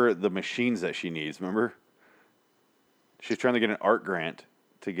buy her the machines that she needs. Remember, she's trying to get an art grant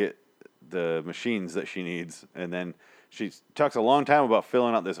to get the machines that she needs, and then she talks a long time about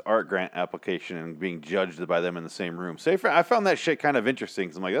filling out this art grant application and being judged by them in the same room. I found that shit kind of interesting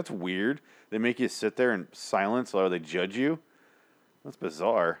because I'm like, that's weird. They make you sit there in silence while they judge you. That's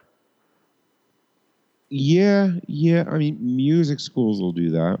bizarre. Yeah. I mean, music schools will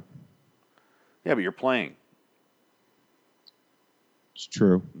do that. Yeah, but you're playing. It's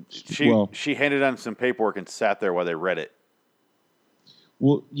true. She handed on some paperwork and sat there while they read it.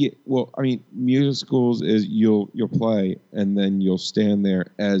 Well, yeah. Well, I mean, music schools is you'll play and then you'll stand there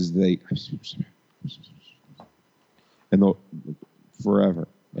as they and they'll forever.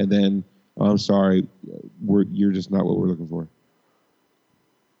 And then I'm sorry, you're just not what we're looking for.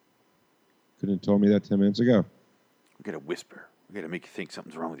 Couldn't have told me that 10 minutes ago. We gotta whisper. We gotta make you think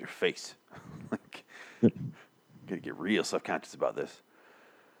something's wrong with your face. Like, gotta get real self-conscious about this.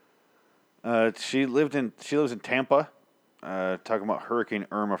 She lives in Tampa. Talking about Hurricane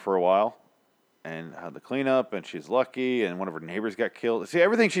Irma for a while and how the cleanup, and she's lucky, and one of her neighbors got killed. See,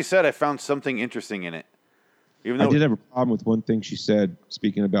 everything she said, I found something interesting in it. Even though I did have a problem with one thing she said,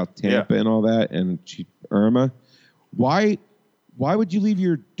 speaking about Tampa and all that, and Irma. Why would you leave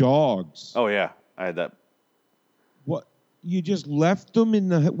your dogs? Oh yeah, I had that. What? You just left them in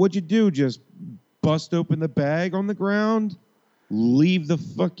the? What'd you do? Just bust open the bag on the ground? Leave the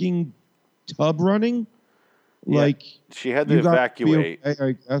fucking tub running? Yeah, Like she had to evacuate. Okay,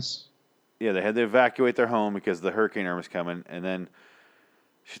 I guess. Yeah, they had to evacuate their home because the Hurricane Irma's coming, and then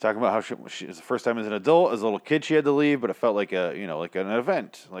she's talking about how she was the first time as an adult, as a little kid, she had to leave, but it felt like like an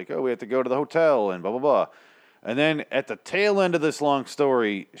event, like, oh, we have to go to the hotel and blah blah blah. And then at the tail end of this long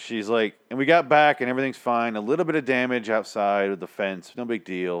story, she's like, and we got back and everything's fine. A little bit of damage outside with the fence, no big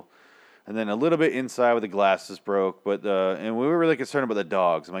deal. And then a little bit inside where the glasses broke, but and we were really concerned about the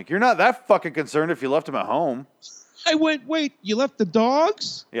dogs. I'm like, you're not that fucking concerned if you left them at home. I went, wait, you left the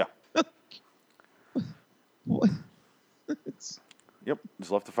dogs? Yeah. What? Yep,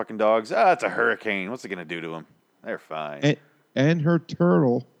 just left the fucking dogs. It's a hurricane. What's it gonna do to them? They're fine. And her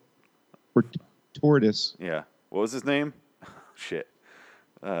turtle, or tortoise. Yeah. What was his name? Shit.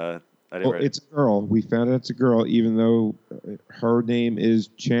 I didn't Well, write it. it's a girl. We found out it's a girl, even though her name is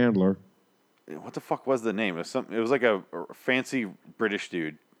Chandler. What the fuck was the name? It was like a fancy British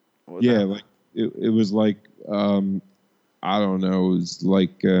dude. What was Yeah, that? like it was like I don't know. It was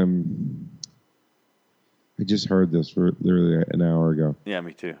like I just heard this for literally an hour ago. Yeah,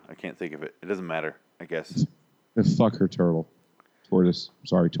 me too. I can't think of it. It doesn't matter, I guess. Fuck her turtle, tortoise.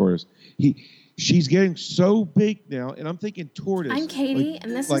 Sorry, tortoise. She's getting so big now, and I'm thinking tortoise. I'm Katie,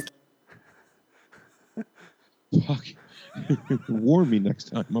 and this is. Fuck. Warn me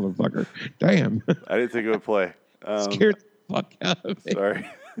next time, motherfucker. Damn. I didn't think it would play. Scared the fuck out of me. Sorry.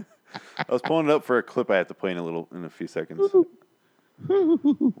 I was pulling it up for a clip I have to play in a few seconds.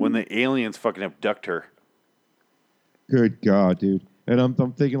 When the aliens fucking abduct her. Good God, dude. And I'm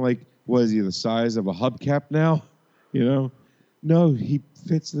thinking, like, what is he, the size of a hubcap now? You know? No, she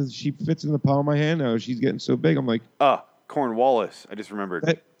fits in the palm of my hand now. She's getting so big. I'm like, Cornwallis. I just remembered.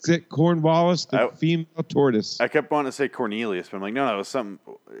 that's it, Cornwallis, the female tortoise. I kept wanting to say Cornelius, but I'm like, no, it was some,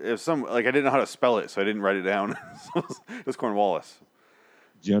 like, I didn't know how to spell it, so I didn't write it down. It was Cornwallis.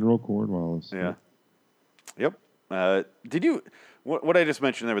 General Cornwallis. Yeah. Yep. Did you, what I just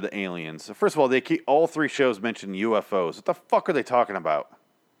mentioned there with the aliens? First of all, all three shows mention UFOs. What the fuck are they talking about?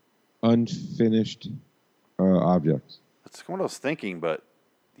 Unfinished objects. That's what I was thinking, but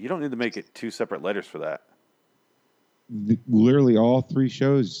you don't need to make it two separate letters for that. Literally all three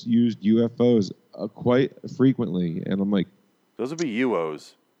shows used UFOs quite frequently, and I'm like, those would be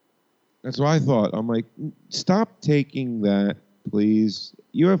UOs. That's what I thought. I'm like, stop taking that, please.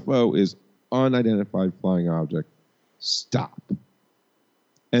 UFO is unidentified flying object. Stop.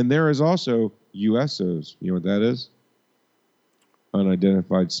 And there is also USOs. You know what that is?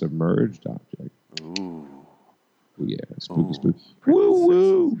 Unidentified submerged object. Ooh. Oh, yeah, spooky.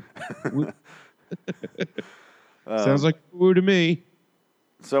 Woo woo. Sounds like woo to me.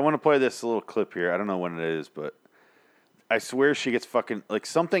 So I want to play this little clip here. I don't know when it is, but I swear she gets fucking, like,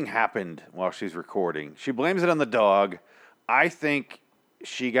 something happened while she's recording. She blames it on the dog. I think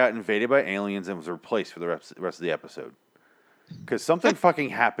she got invaded by aliens and was replaced for the rest of the episode. Because something fucking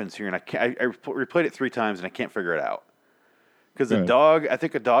happens here, and I replayed it 3 times and I can't figure it out. Because Right. I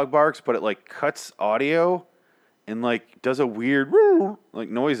think a dog barks, but it like cuts audio and like does a weird like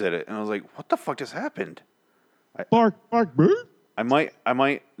noise at it. And I was like, what the fuck just happened? Bark, boo. I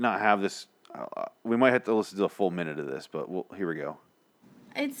might not have this. We might have to listen to a full minute of this, but here we go.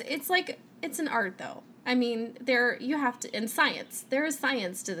 It's like it's an art though. I mean, there is science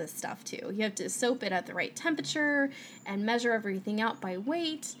to this stuff too. You have to soap it at the right temperature and measure everything out by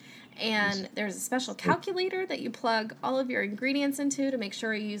weight. And there's a special calculator that you plug all of your ingredients into to make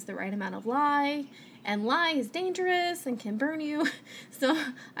sure you use the right amount of lye. And lye is dangerous and can burn you. So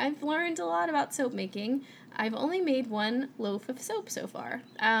I've learned a lot about soap making. I've only made one loaf of soap so far.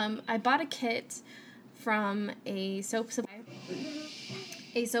 I bought a kit from a soap supply.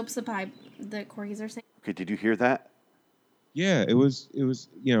 The corgis are saying. Okay, did you hear that? Yeah, it was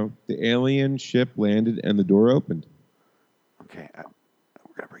the alien ship landed and the door opened. Okay,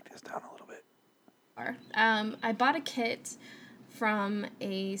 we're gonna break this down a little bit. I bought a kit from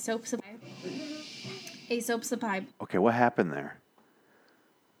a soap supply. Okay, what happened there?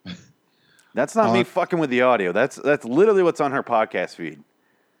 That's not me fucking with the audio. That's literally what's on her podcast feed.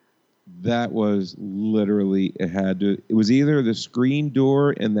 That was literally it was either the screen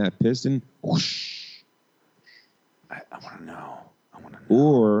door and that piston, whoosh, I want to know.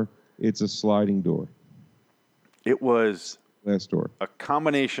 or it's a sliding door. It was Glass door. a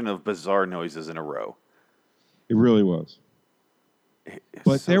combination of bizarre noises in a row. It really was. It's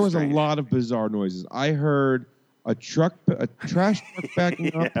But so there was strange. a lot of bizarre noises. I heard a trash truck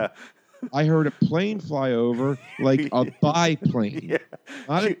backing up. Yeah. I heard a plane fly over, like a biplane, Yeah.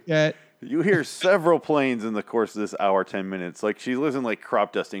 not a jet. You hear several planes in the course of this hour, 10 minutes. Like, she lives in, like,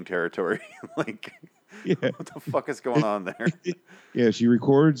 crop dusting territory. Like, Yeah, what the fuck is going on there? yeah. She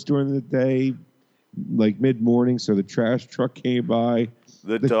records during the day, like mid-morning. So the trash truck came by.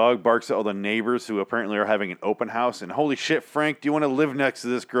 The dog barks at all the neighbors who apparently are having an open house. And holy shit, Frank, do you want to live next to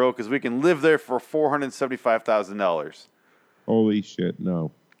this girl? Because we can live there for $475,000. Holy shit!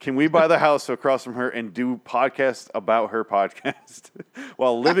 No. Can we buy the house across from her and do podcasts about her podcast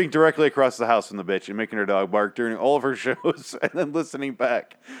while living directly across the house from the bitch and making her dog bark during all of her shows and then listening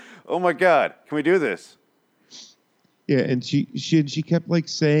back? Oh my God, can we do this? Yeah, and she kept like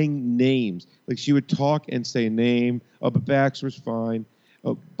saying names. Like she would talk and say a name. Oh, but Baxter's fine.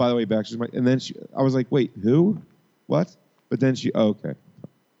 Oh, by the way, Baxter's fine. And then I was like, wait, who? What? But then okay.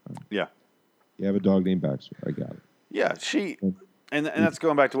 Yeah. You have a dog named Baxter. I got it. Yeah, and that's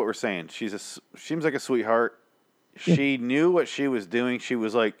going back to what we're saying. Seems like a sweetheart. She knew what she was doing. She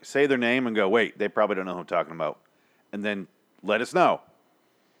was like, say their name and go, wait, they probably don't know who I'm talking about. And then let us know.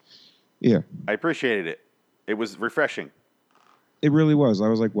 Yeah. I appreciated it. It was refreshing. It really was. I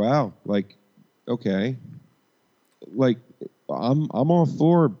was like, wow, like, okay. Like, I'm all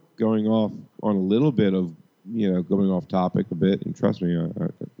for going off on a little bit of, going off topic a bit. And trust me,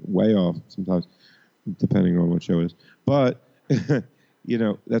 way off sometimes, depending on what show it is. But,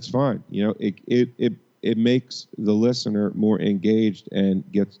 that's fine. It makes the listener more engaged and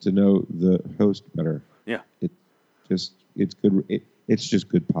gets to know the host better. Yeah. It's good. It's just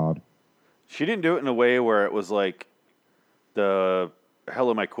good pod. She didn't do it in a way where it was like the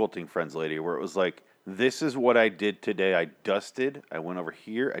Hello My Quilting Friends lady, where it was like, this is what I did today. I dusted. I went over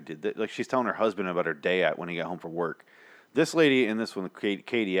here. I did that. Like she's telling her husband about her day when he got home from work. This lady in this one,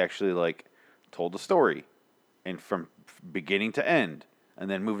 Katie, actually like told the story, and from beginning to end, and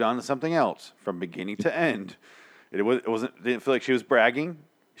then moved on to something else from beginning to end. It wasn't. Didn't feel like she was bragging.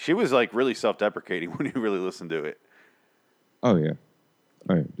 She was like really self-deprecating when you really listened to it. Oh yeah,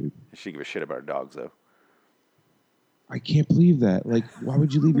 dude. She didn't give a shit about her dogs though. I can't believe that. Like, why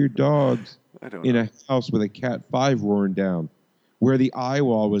would you leave your dogs in a house with a Cat 5 roaring down, where the eye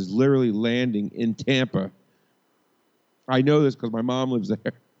wall was literally landing in Tampa? I know this because my mom lives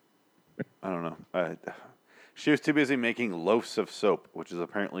there. I don't know. She was too busy making loaves of soap, which is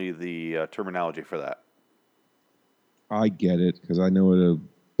apparently the terminology for that. I get it because I know what a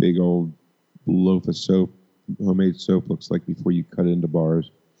big old loaf of soap, homemade soap, looks like before you cut it into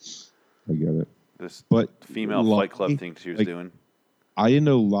bars. I get it. This But female lye, Fight Club thing she was like, doing. I didn't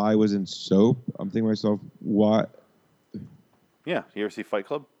know lye was in soap. I'm thinking to myself, what? Yeah, you ever see Fight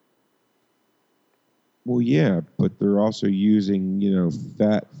Club? Well, yeah, but they're also using,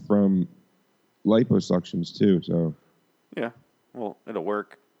 fat from liposuctions too. So Yeah, well, it'll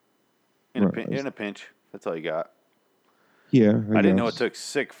work. In a pinch. That's all you got. yeah, I didn't know it took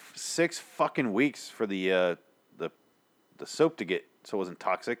six fucking weeks for the soap to get so it wasn't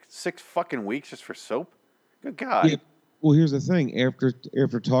toxic. 6 fucking weeks just for soap? Good God. Yeah. Well, here's the thing. After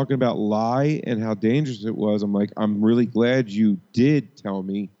talking about lye and how dangerous it was, I'm like, I'm really glad you did tell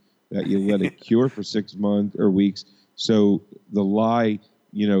me that you let it cure for 6 months or weeks So the lye,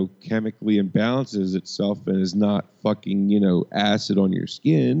 chemically imbalances itself and is not fucking, acid on your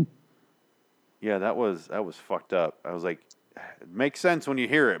skin. Yeah, that was fucked up. I was like, it makes sense when you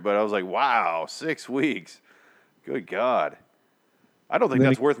hear it, but I was like, wow, 6 weeks. Good God. I don't think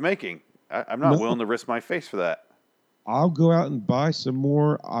that's worth making. I'm not willing to risk my face for that. I'll go out and buy some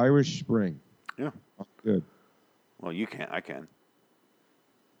more Irish Spring. Yeah. Good. Well, you can't. I can.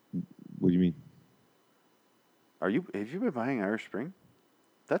 What do you mean? Have you been buying Irish Spring?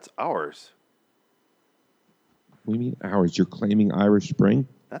 That's ours. What do you mean ours? You're claiming Irish Spring?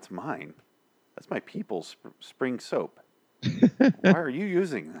 That's mine. That's my people's spring soap. Why are you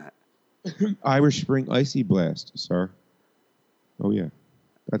using that? Irish Spring Icy Blast, sir. Oh yeah.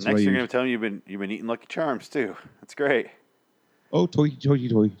 That's Next, why you're going to tell me you've been eating Lucky Charms too. That's great. Oh, toy.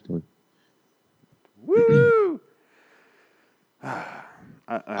 Woo!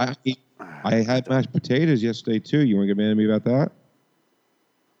 I had mashed potatoes yesterday too. You want to get mad at me about that?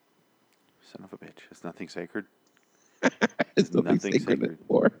 Son of a bitch. It's nothing sacred. It's nothing sacred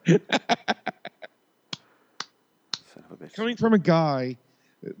anymore. Son of a bitch. Coming from a guy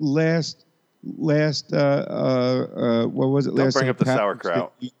last what was it? Don't bring up the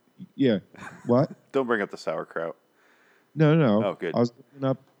sauerkraut. Yeah. What? Don't bring up the sauerkraut. No. Oh, good. I was looking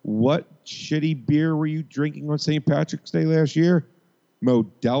up what shitty beer were you drinking on St. Patrick's Day last year?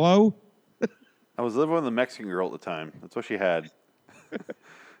 Modelo? I was living with a Mexican girl at the time. That's what she had.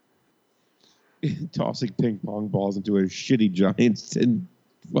 Tossing ping pong balls into a shitty Giants tin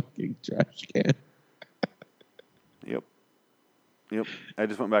fucking trash can. Yep. I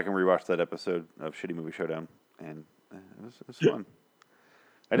just went back and rewatched that episode of Shitty Movie Showdown, and it was fun.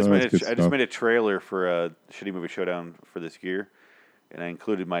 I just made a trailer for Shitty Movie Showdown for this year, and I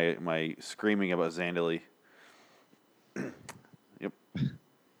included my screaming about Zandali. Yep.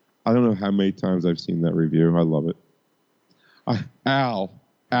 I don't know how many times I've seen that review. I love it. Al.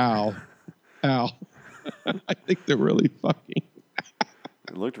 I think they're really fucking.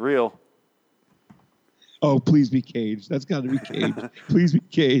 It looked real. Oh, please be Cage. That's got to be Cage. Please be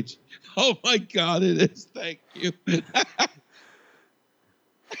Cage. Oh my God, it is. Thank you.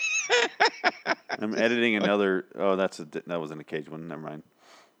 I'm editing another. Oh, that wasn't a Cage one. Never mind.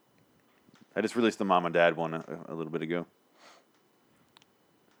 I just released the Mom and Dad one a little bit ago.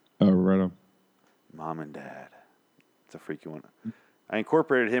 Oh, right on. Mom and Dad. It's a freaky one. I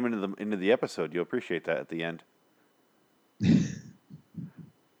incorporated him into the episode. You'll appreciate that at the end. In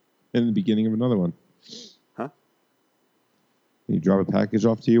the beginning of another one. Huh? Can you drop a package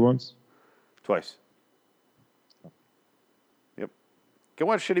off to you once? Twice. Yep. Go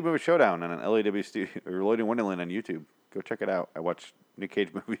watch Shitty Movie Showdown on an LAW studio or Lloyd in Wonderland on YouTube. Go check it out. I watch Nick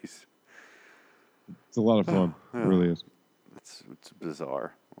Cage movies. It's a lot of fun. It really is. It's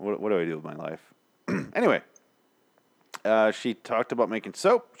bizarre. What do I do with my life? Anyway, she talked about making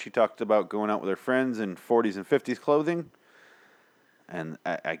soap. She talked about going out with her friends in 40s and 50s clothing. And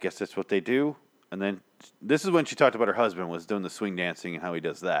I guess that's what they do. And then this is when she talked about her husband was doing the swing dancing and how he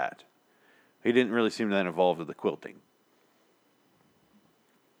does that. He didn't really seem that involved with the quilting.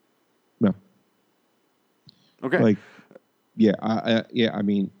 No. Okay. The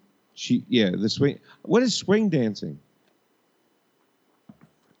swing. What is swing dancing? Do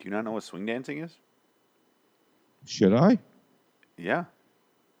you not know what swing dancing is? Should I? Yeah.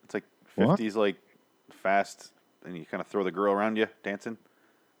 It's like What? 50s, like fast, and you kind of throw the girl around you dancing.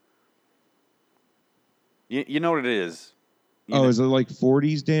 You know what it is. Is it like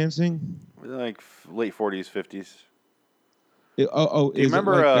 40s dancing? Like late 40s, 50s. Do you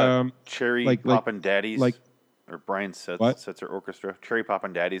remember Cherry Poppin' Daddies? Like, or Brian Setzer Orchestra? Cherry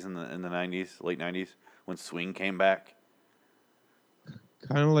Poppin' Daddies in the 90s, late 90s, when swing came back?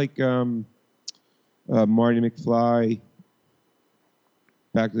 kind of like Marty McFly,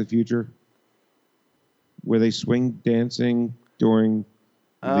 Back to the Future, where they swing dancing during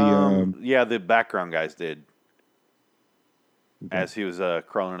the background guys did. Okay. As he was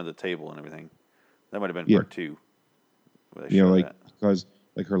crawling under the table and everything. That might have been part 2. Because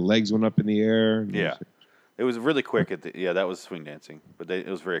like her legs went up in the air. Yeah. It was really quick. That was swing dancing. But it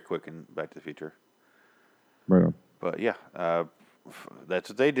was very quick in Back to the Future. Right on. But yeah, that's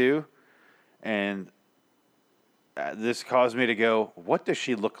what they do. And this caused me to go, what does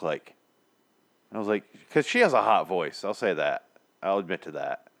she look like? And I was like, because she has a hot voice. I'll say that. I'll admit to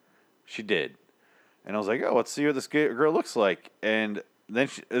that. She did. And I was like, oh, let's see what this girl looks like. And then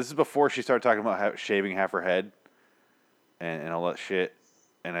this is before she started talking about shaving half her head and all that shit.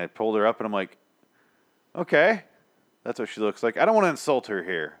 And I pulled her up and I'm like, okay, that's what she looks like. I don't want to insult her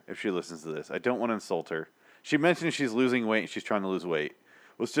here if she listens to this. I don't want to insult her. She mentioned she's losing weight and she's trying to lose weight.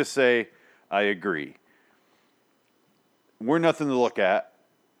 Let's just say I agree. we're nothing to look at,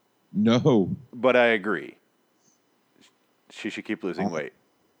 No. but I agree. She should keep losing weight.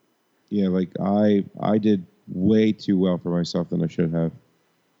 Yeah, like I did way too well for myself than I should have.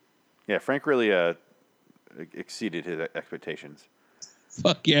 Yeah, Frank really exceeded his expectations.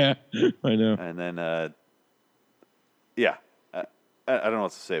 Fuck yeah. I know. And then, yeah, I don't know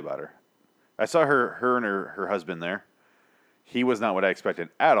what to say about her. I saw her and her husband there. He was not what I expected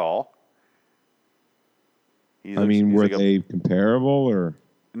at all. Were they comparable or?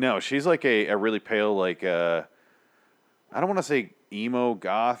 No, she's like a really pale, like, I don't want to say emo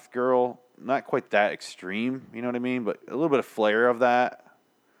goth girl. Not quite that extreme, you know what I mean? But a little bit of flair of that.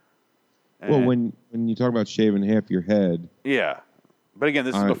 Well, when you talk about shaving half your head. Yeah. But again,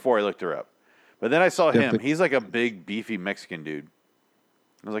 this is before I looked her up. But then I saw him. Definitely. He's like a big, beefy Mexican dude.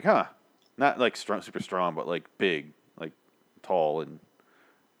 I was like, huh. Not like super strong, but like big, like tall, and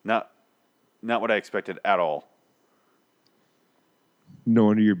not what I expected at all. No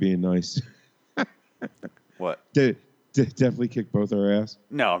wonder you're being nice. What? Definitely kick both our ass.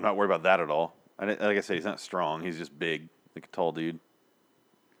 No, I'm not worried about that at all. Like I said, he's not strong. He's just big, like a tall dude.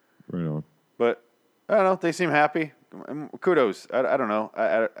 Right on. But I don't know. They seem happy. Kudos. I don't know.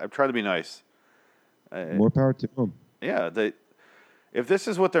 I've tried to be nice. More power to them. Yeah. If this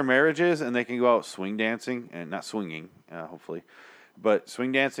is what their marriage is, and they can go out swing dancing and not swinging, hopefully, but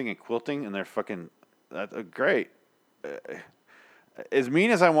swing dancing and quilting, and they're fucking great. As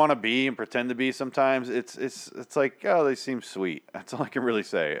mean as I want to be and pretend to be, sometimes it's like, oh, they seem sweet. That's all I can really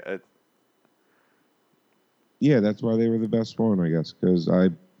say. Yeah, that's why they were the best one, I guess. Because I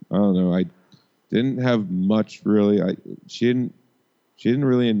don't know. I didn't have much really. She didn't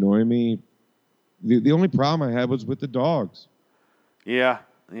really annoy me. The only problem I had was with the dogs. Yeah,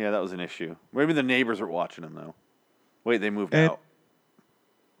 that was an issue. Maybe the neighbors were watching them though. Wait, they moved out.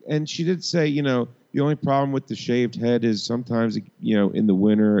 And she did say, the only problem with the shaved head is sometimes, in the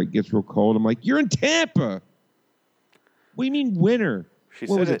winter it gets real cold. I'm like, you're in Tampa. What do you mean winter? She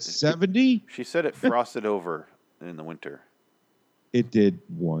what said was it, 70? She said it frosted over in the winter. It did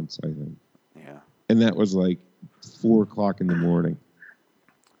once, I think. Yeah. And that was like 4 o'clock in the morning.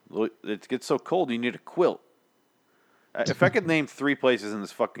 It gets so cold, you need a quilt. If I could name 3 places in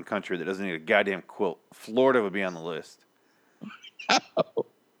this fucking country that doesn't need a goddamn quilt, Florida would be on the list.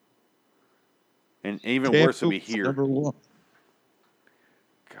 And even Tampa worse would be here. Number 1.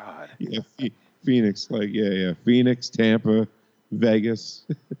 God. Yeah, Phoenix, Phoenix, Tampa, Vegas,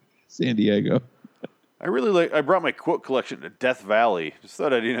 San Diego. I brought my quilt collection to Death Valley. Just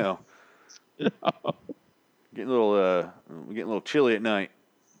thought I'd, getting a little chilly at night.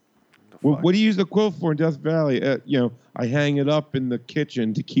 What do you use the quilt for in Death Valley? I hang it up in the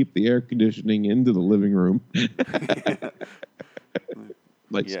kitchen to keep the air conditioning into the living room.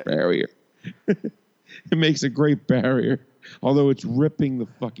 Barrier. It makes a great barrier, although it's ripping the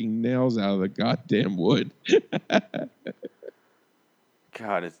fucking nails out of the goddamn wood.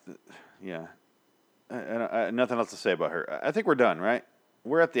 God, nothing else to say about her. I think we're done, right?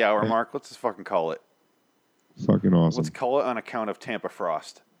 We're at the hour mark. Let's just fucking call it. Fucking awesome. Let's call it on account of Tampa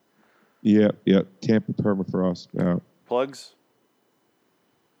Frost. Yep. Tampa permafrost out. Plugs?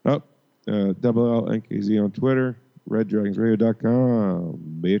 LLNKZ on Twitter.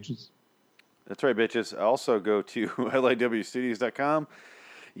 RedDragonsRadio.com, bitches. That's right, bitches. Also go to LIWstudios.com,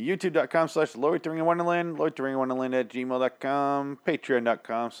 YouTube.com/Loitering in Wonderland, LoiteringInWonderland@gmail.com,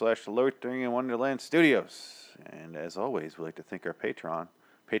 Patreon.com/Loitering in Wonderland Studios. And as always, we'd like to thank our Patreon,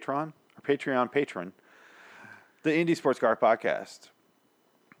 the Indie Sports Car Podcast.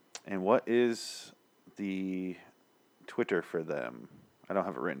 And what is the Twitter for them? I don't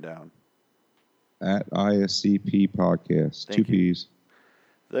have it written down. At ISCP Podcast. Thank 2 you. Ps.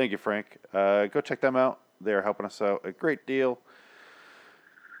 Thank you, Frank. Go check them out. They're helping us out a great deal.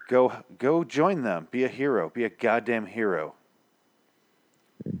 Go join them. Be a hero. Be a goddamn hero.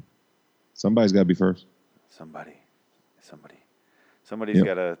 Somebody's got to be first. Somebody's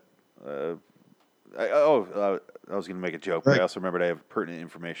got to... I was going to make a joke, but I also remembered I have pertinent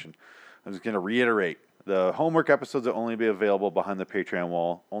information. I was going to reiterate. The homework episodes will only be available behind the Patreon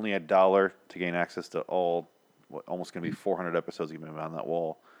wall. Only $1 to gain access to all, almost going to be 400 episodes even behind that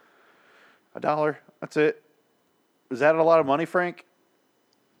wall. $1. That's it. Is that a lot of money, Frank?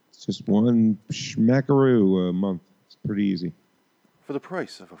 It's just one schmackaroo a month. It's pretty easy. For the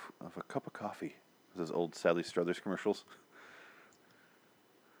price of a cup of coffee. Those old Sally Struthers commercials.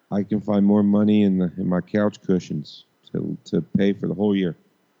 I can find more money in my couch cushions to pay for the whole year.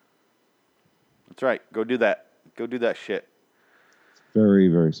 That's right. Go do that. Go do that shit. It's very,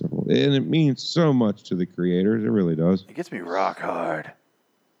 very simple. And it means so much to the creators. It really does. It gets me rock hard.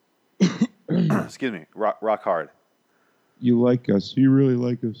 Excuse me. Rock hard. you like us. You really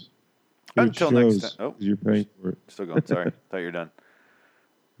like us. It Until next shows, time. Oh, 'cause you're paying for it. still going. Sorry. Thought you were done.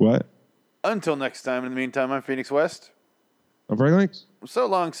 What? Until next time. In the meantime, I'm Phoenix West. I'm Frank Links. So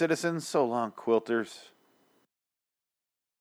long, citizens. So long, quilters.